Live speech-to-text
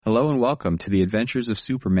Hello and welcome to the Adventures of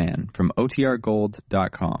Superman from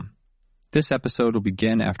OTRGold.com. This episode will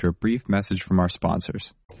begin after a brief message from our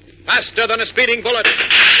sponsors. Faster than a speeding bullet.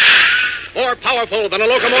 More powerful than a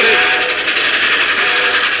locomotive.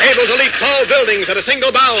 Able to leap tall buildings at a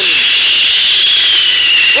single bound.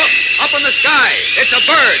 Look, up in the sky. It's a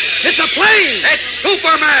bird. It's a plane. It's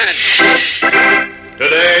Superman.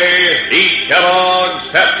 Today, eat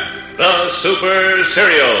Kellogg's Pep, the Super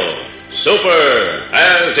Cereal. Super,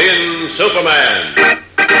 as in Superman.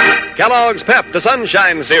 Kellogg's Pep, the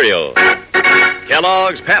Sunshine Cereal.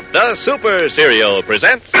 Kellogg's Pep, the Super Cereal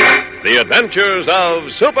presents The Adventures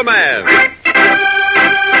of Superman.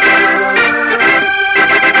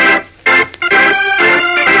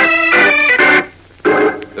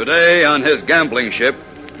 Today, on his gambling ship,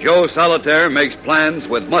 Joe Solitaire makes plans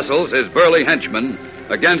with Muscles, his burly henchman,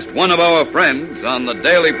 against one of our friends on the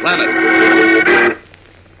Daily Planet.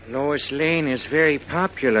 Lois Lane is very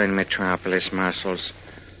popular in Metropolis, Muscles.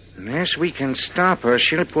 Unless we can stop her,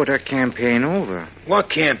 she'll put her campaign over. What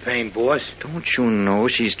campaign, boss? Don't you know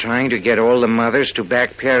she's trying to get all the mothers to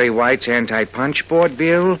back Perry White's anti-punch board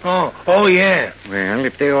bill? Oh, yeah. Well,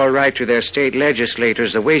 if they all write to their state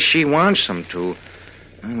legislators the way she wants them to,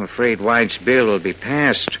 I'm afraid White's bill will be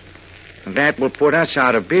passed. And that will put us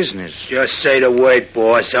out of business. Just say the word,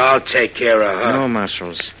 boss. I'll take care of her. No,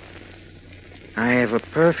 Muscles. I have a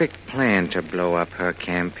perfect plan to blow up her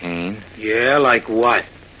campaign. Yeah, like what?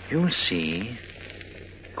 You'll see.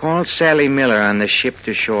 Call Sally Miller on the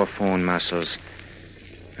ship-to-shore phone, Muscles.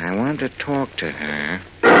 I want to talk to her.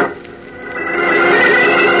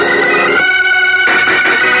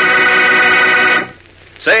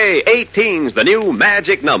 Say, 18's the new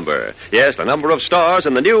magic number. Yes, the number of stars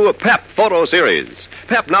in the new Pep photo series.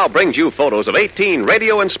 Pep now brings you photos of 18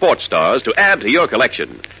 radio and sports stars to add to your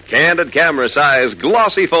collection. Candid camera-size,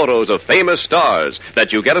 glossy photos of famous stars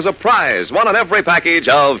that you get as a prize, one on every package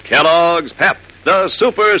of Kellogg's Pep, the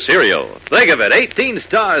Super Cereal. Think of it, 18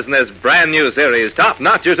 stars in this brand new series,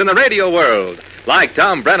 top-notchers in the radio world, like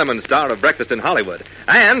Tom Brenneman, star of Breakfast in Hollywood,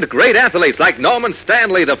 and great athletes like Norman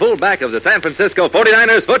Stanley, the fullback of the San Francisco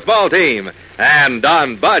 49ers football team, and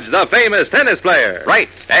Don Budge, the famous tennis player. Right,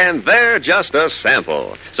 and they're just a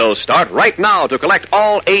sample. So start right now to collect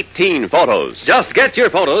all 18 photos. Just get your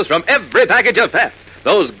photos from every package of Pep,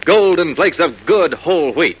 those golden flakes of good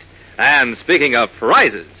whole wheat. And speaking of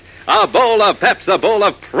prizes, a bowl of Pep's a bowl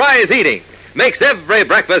of prize eating. Makes every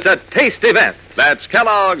breakfast a tasty event. That's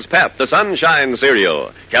Kellogg's Pep, the Sunshine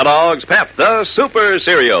Cereal. Kellogg's Pep, the Super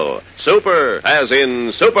Cereal. Super, as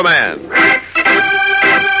in Superman.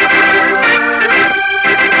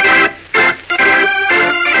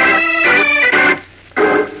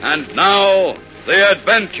 And now, the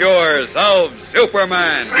adventures of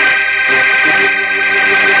Superman.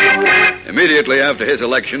 Immediately after his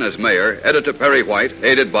election as mayor, Editor Perry White,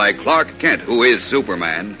 aided by Clark Kent, who is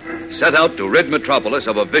Superman, set out to rid Metropolis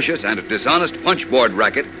of a vicious and dishonest punchboard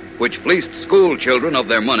racket which fleeced school children of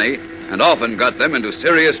their money and often got them into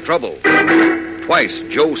serious trouble. Twice,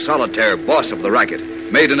 Joe Solitaire, boss of the racket,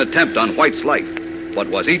 made an attempt on White's life, but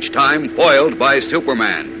was each time foiled by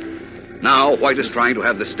Superman. Now, White is trying to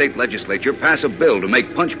have the state legislature pass a bill to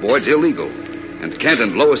make punchboards illegal. And Kent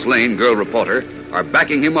and Lois Lane, girl reporter, are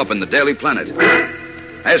backing him up in the Daily Planet.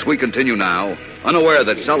 As we continue now, unaware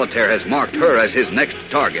that Solitaire has marked her as his next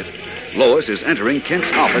target, Lois is entering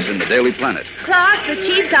Kent's office in the Daily Planet. Clark, the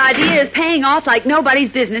chief's idea is paying off like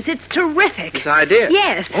nobody's business. It's terrific. His idea?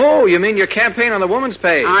 Yes. Oh, you mean your campaign on the woman's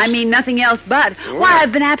page? I mean nothing else but. Sure. Why,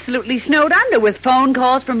 I've been absolutely snowed under with phone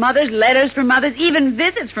calls from mothers, letters from mothers, even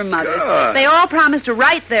visits from mothers. Good. They all promised to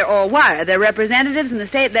write or wire their representatives in the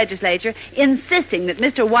state legislature insisting that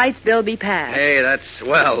Mr. White's bill be passed. Hey, that's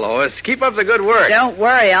swell, Lois. Keep up the good work. Don't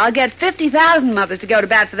worry. I'll get 50,000 mothers to go to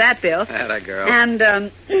bat for that bill. Atta girl.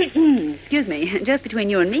 And, excuse me, just between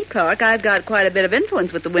you and me, Clark, I've got quite a bit of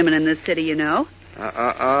influence with the women in this city, you know.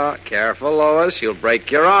 Careful, Lois. You'll break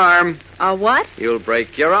your arm. What? You'll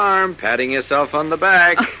break your arm patting yourself on the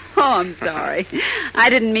back. Oh, I'm sorry. I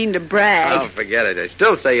didn't mean to brag. Oh, forget it. I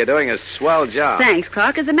still say you're doing a swell job. Thanks,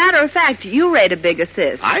 Clark. As a matter of fact, you rate a big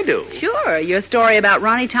assist. I do? Sure. Your story about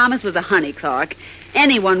Ronnie Thomas was a honey, Clark.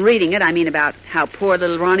 Anyone reading it, I mean about how poor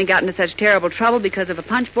little Ronnie got into such terrible trouble because of a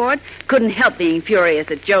punchboard, couldn't help being furious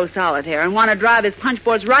at Joe Solitaire and want to drive his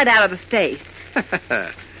punchboards right out of the state.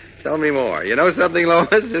 Tell me more. You know something, Lois?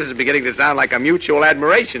 This is beginning to sound like a mutual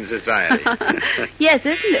admiration society. Yes,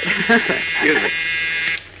 isn't it? Excuse me.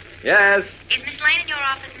 Yes? Is Miss Lane in your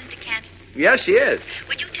office, Mr. Kent? Yes, she is.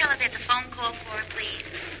 Would you tell her there's a phone call for her, please?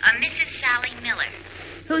 Mrs. Sally Miller.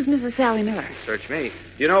 Who's Mrs. Sally Miller? Search me.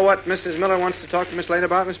 You know what Mrs. Miller wants to talk to Miss Lane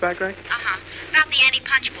about, Miss Backrack? About the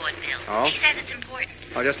anti-punchboard bill. Oh? She says it's important.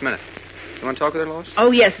 Oh, just a minute. You want to talk with her, Lois?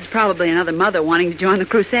 Oh, yes, it's probably another mother wanting to join the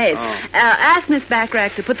crusade. Oh. Ask Miss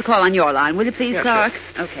Backrack to put the call on your line, will you please, Yes, Clark?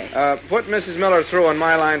 sir. Okay. Put Mrs. Miller through on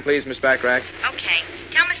my line, please, Miss Backrack. Okay.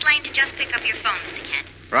 Tell Miss Lane to just pick up your phone, Mr. Kent.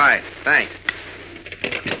 Right. Thanks.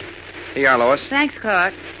 Here you are, Lois. Thanks,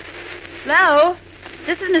 Clark. Hello?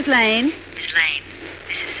 This is Miss Lane. Miss Lane,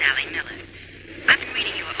 this is Sally Miller. I've been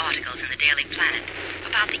reading your articles in the Daily Planet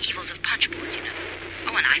about the evils of punchboards, you know.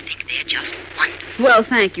 Oh, and I think they're just wonderful. Well,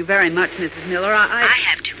 thank you very much, Mrs. Miller. I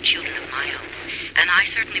have 2 children of my own, and I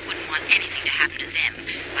certainly wouldn't want anything to happen to them,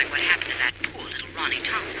 like what happened to that poor little Ronnie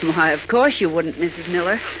Thomas. Why, of course you wouldn't, Mrs.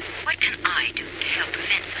 Miller. What can I do to help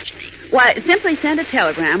prevent such things? Why, simply send a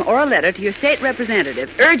telegram or a letter to your state representative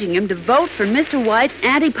urging him to vote for Mr. White's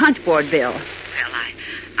anti-punchboard bill. Well,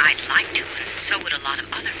 I'd like to, and so would a lot of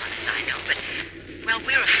other mothers I know, but, well,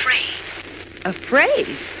 we're afraid.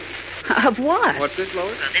 Afraid? Of what? What's this,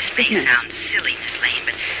 Lois? Well, this may sound silly, Miss Lane,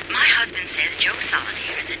 but my husband says Joe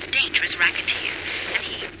Solitaire is a dangerous racketeer, and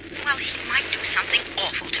he might do something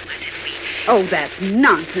awful to us if we... Oh, that's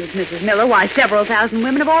nonsense, Mrs. Miller. Why, several thousand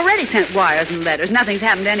women have already sent wires and letters. Nothing's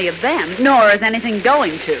happened to any of them, nor is anything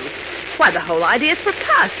going to. Why, the whole idea is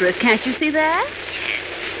preposterous. Can't you see that? Yes,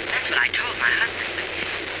 that's what I told my husband, but,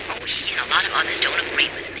 he and a lot of others don't agree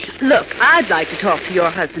with me. Look, I'd like to talk to your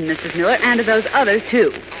husband, Mrs. Miller, and to those others,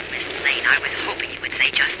 too. Oh, Miss Lane, I was hoping you would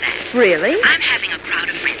say just that. Really? I'm having a crowd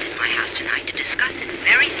of friends in my house tonight to discuss this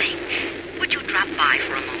very thing. Would you drop by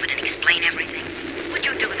for a moment and explain everything? Would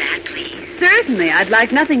you do that, please? Certainly. I'd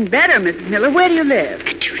like nothing better, Mrs. Miller. Where do you live?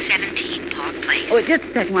 At 217 Park Place. Oh, just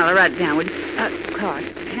a second while I write it down, would you? Clark,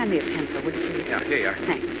 hand me a pencil, would you please? Yeah, here you are.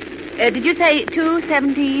 Thanks. Did you say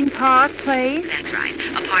 217 Park Place? That's right.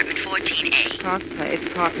 Apartment 14A. Park Place,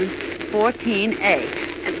 apartment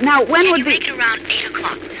 14A. Now, when Can would you be... make it around 8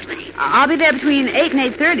 o'clock, Miss Lane? I'll be there between 8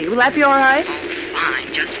 and 8:30. Will that be all right? Oh,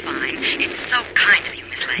 fine, just fine. It's so kind of you,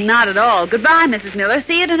 Miss Lane. Not at all. Goodbye, Mrs. Miller.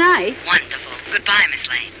 See you tonight. Wonderful. Goodbye, Miss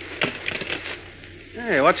Lane.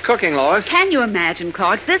 Hey, what's cooking, Lois? Can you imagine,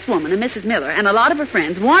 Clark, this woman and Mrs. Miller and a lot of her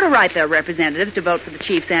friends want to write their representatives to vote for the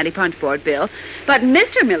chief's anti-punchboard bill, but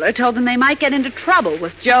Mr. Miller told them they might get into trouble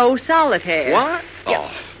with Joe Solitaire. What? Yeah.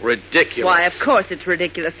 Oh, ridiculous. Why, of course it's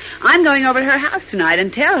ridiculous. I'm going over to her house tonight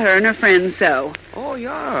and tell her and her friends so. Oh,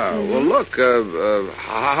 yeah. Well, look,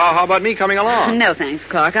 how about me coming along? No, thanks,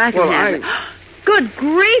 Clark. I can Well, handle it. Good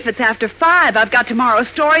grief, it's after 5. I've got tomorrow's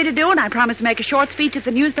story to do, and I promised to make a short speech at the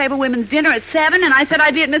newspaper women's dinner at 7, and I said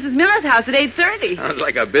I'd be at Mrs. Miller's house at 8:30. Sounds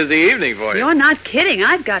like a busy evening for you. You're not kidding.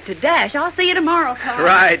 I've got to dash. I'll see you tomorrow, Clark.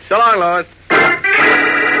 Right. So long, Lois.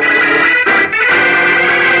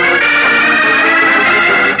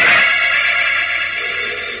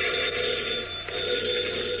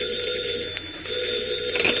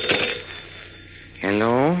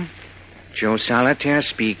 Hello? Joe Solitaire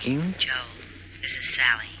speaking. Joe, this is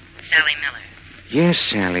Sally. Sally Miller. Yes,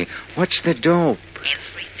 Sally. What's the dope?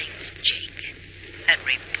 Everything's jake. That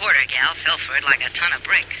reporter gal fell for it like a ton of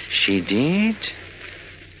bricks. She did?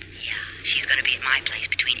 Yeah, she's going to be at my place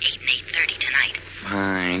between 8 and 8:30 tonight.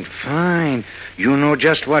 Fine, fine. You know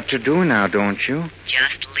just what to do now, don't you?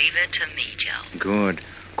 Just leave it to me, Joe. Good.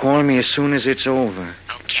 Call me as soon as it's over.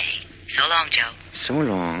 Okay. So long, Joe. So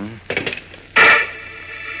long.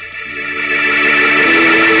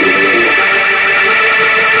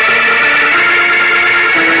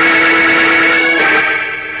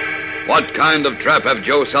 What kind of trap have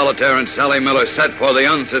Joe Solitaire and Sally Miller set for the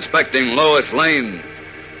unsuspecting Lois Lane?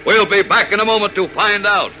 We'll be back in a moment to find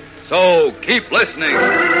out. So keep listening.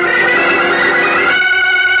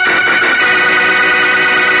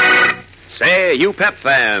 Say, you Pep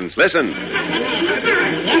fans, listen.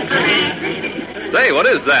 Say, what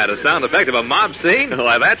is that? A sound effect of a mob scene?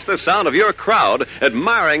 Why, that's the sound of your crowd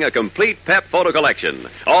admiring a complete Pep photo collection.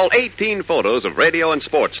 All 18 photos of radio and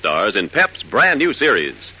sports stars in Pep's brand new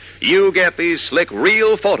series. You get these slick,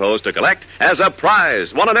 real photos to collect as a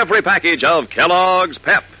prize. One in every package of Kellogg's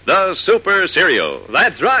Pep, the super cereal.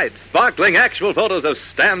 That's right. Sparkling actual photos of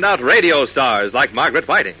standout radio stars like Margaret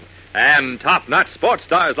Whiting and top-notch sports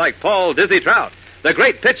stars like Paul Dizzy Trout. The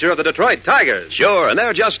great pitcher of the Detroit Tigers. Sure, and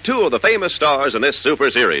they're just 2 of the famous stars in this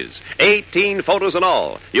super series. 18 photos in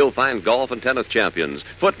all. You'll find golf and tennis champions,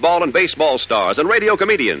 football and baseball stars, and radio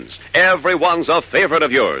comedians. Everyone's a favorite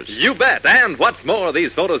of yours. You bet. And what's more,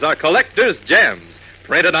 these photos are collector's gems,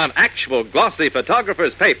 printed on actual glossy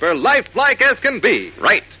photographer's paper, lifelike as can be.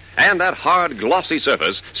 Right. And that hard, glossy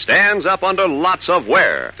surface stands up under lots of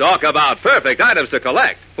wear. Talk about perfect items to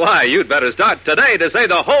collect. Why, you'd better start today to save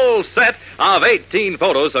the whole set of 18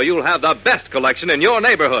 photos so you'll have the best collection in your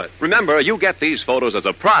neighborhood. Remember, you get these photos as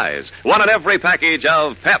a prize. One in every package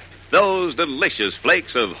of Pep, those delicious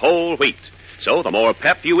flakes of whole wheat. So the more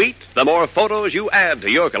Pep you eat, the more photos you add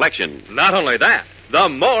to your collection. Not only that, the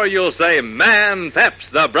more you'll say, man, Pep's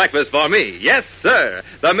the breakfast for me. Yes, sir.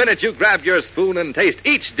 The minute you grab your spoon and taste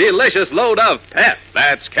each delicious load of Pep.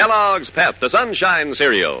 That's Kellogg's Pep, the Sunshine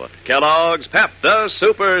Cereal. Kellogg's Pep, the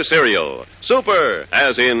Super Cereal. Super,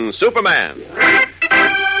 as in Superman.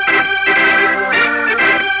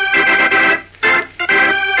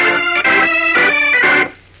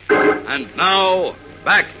 And now,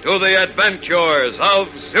 back to the adventures of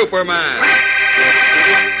Superman.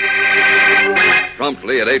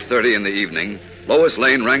 Promptly at 8:30 in the evening, Lois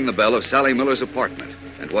Lane rang the bell of Sally Miller's apartment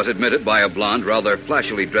and was admitted by a blonde, rather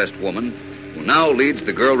flashily dressed woman who now leads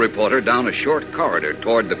the girl reporter down a short corridor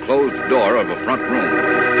toward the closed door of a front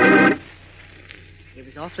room. It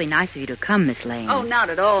was awfully nice of you to come, Miss Lane. Oh, not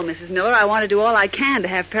at all, Mrs. Miller. I want to do all I can to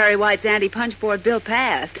have Perry White's anti-punch board bill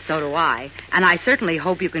passed. So do I. And I certainly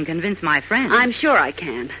hope you can convince my friend. I'm sure I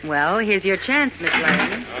can. Well, here's your chance, Miss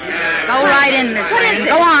Lane. Go right in, Miss Lane.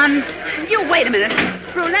 Go on. You wait a minute.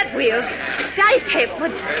 Roulette wheels. Dice tape.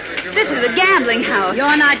 What? This is a gambling house.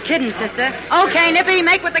 You're not kidding, sister. Okay, Nippy,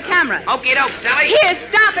 make with the camera. Okie doke, Sally. Here,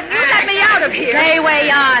 stop it. You let me out of here. Stay where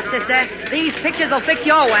you are, sister. These pictures will fix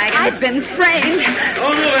your wagon. I've been framed.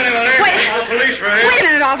 Don't move anybody. Wait. No police raid. Wait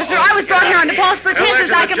a minute, officer. I was brought here under false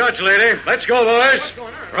pretenses. Go back to the judge, lady. Let's go, boys.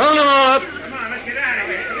 Round them all up. Come on, let's get out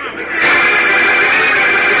of here. Come on.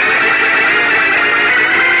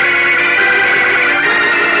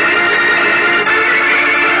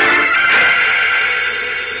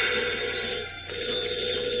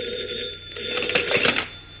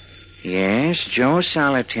 Yes, Joe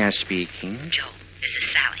Solitaire speaking. Joe, this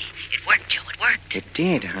is Sally. It worked, Joe. It worked. It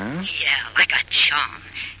did, huh? Yeah, like a charm.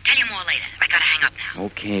 Tell you more later. I gotta hang up now.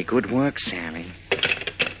 Okay, good work, Sally.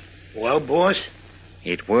 Well, boss?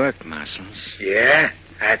 It worked, Muscles. Yeah?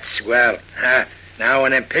 That's swell. Now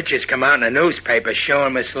when them pictures come out in the newspaper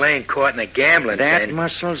showing Miss Lane caught in a gambling That, thing...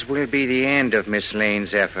 Muscles, will be the end of Miss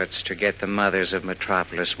Lane's efforts to get the mothers of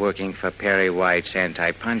Metropolis working for Perry White's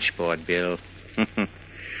anti-punch board bill.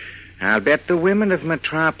 I'll bet the women of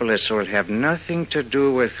Metropolis will have nothing to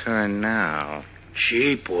do with her now.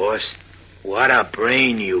 Gee, boss, what a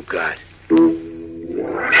brain you got.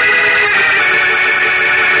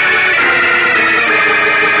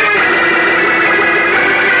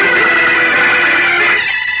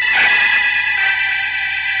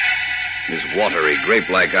 His watery,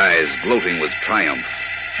 grape-like eyes gloating with triumph,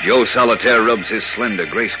 Joe Solitaire rubs his slender,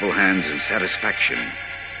 graceful hands in satisfaction,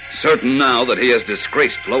 certain now that he has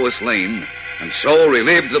disgraced Lois Lane and so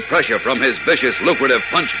relieved the pressure from his vicious, lucrative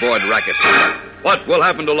punchboard racket. What will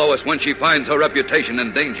happen to Lois when she finds her reputation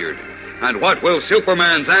endangered? And what will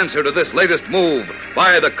Superman's answer to this latest move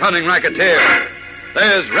by the cunning racketeer?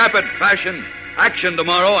 There's rapid fashion, action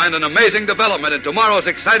tomorrow, and an amazing development in tomorrow's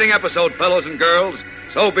exciting episode, fellows and girls,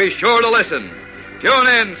 so be sure to listen. Tune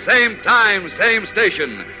in, same time, same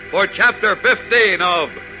station, for Chapter 15 of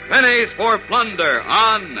Pennies for Plunder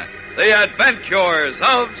on The Adventures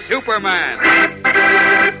of Superman.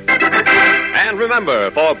 And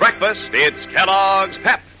remember, for breakfast, it's Kellogg's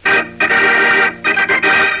Pep.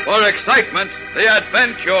 For excitement, The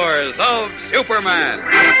Adventures of Superman.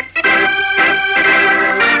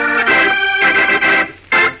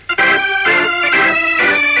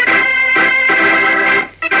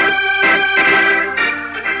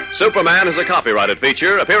 Superman is a copyrighted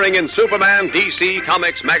feature appearing in Superman DC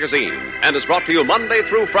Comics magazine and is brought to you Monday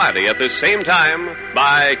through Friday at this same time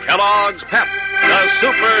by Kellogg's Pep, the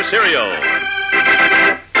Super Cereal.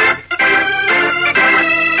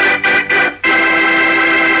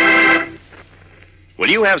 Will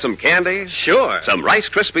you have some candy? Sure. Some Rice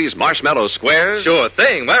Krispies Marshmallow Squares? Sure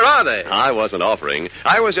thing. Where are they? I wasn't offering.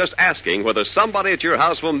 I was just asking whether somebody at your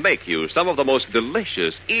house will make you some of the most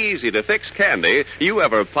delicious, easy-to-fix candy you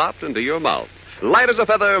ever popped into your mouth. Light as a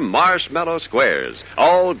feather marshmallow squares,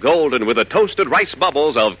 all golden with the toasted rice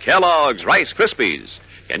bubbles of Kellogg's Rice Krispies.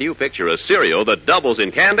 Can you picture a cereal that doubles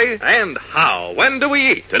in candy? And how? When do we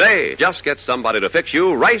eat? Today, just get somebody to fix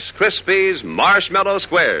you Rice Krispies Marshmallow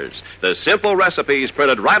Squares, the simple recipes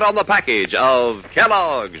printed right on the package of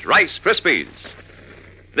Kellogg's Rice Krispies.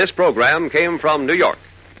 This program came from New York.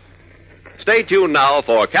 Stay tuned now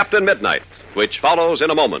for Captain Midnight, which follows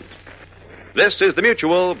in a moment. This is the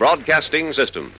Mutual Broadcasting System.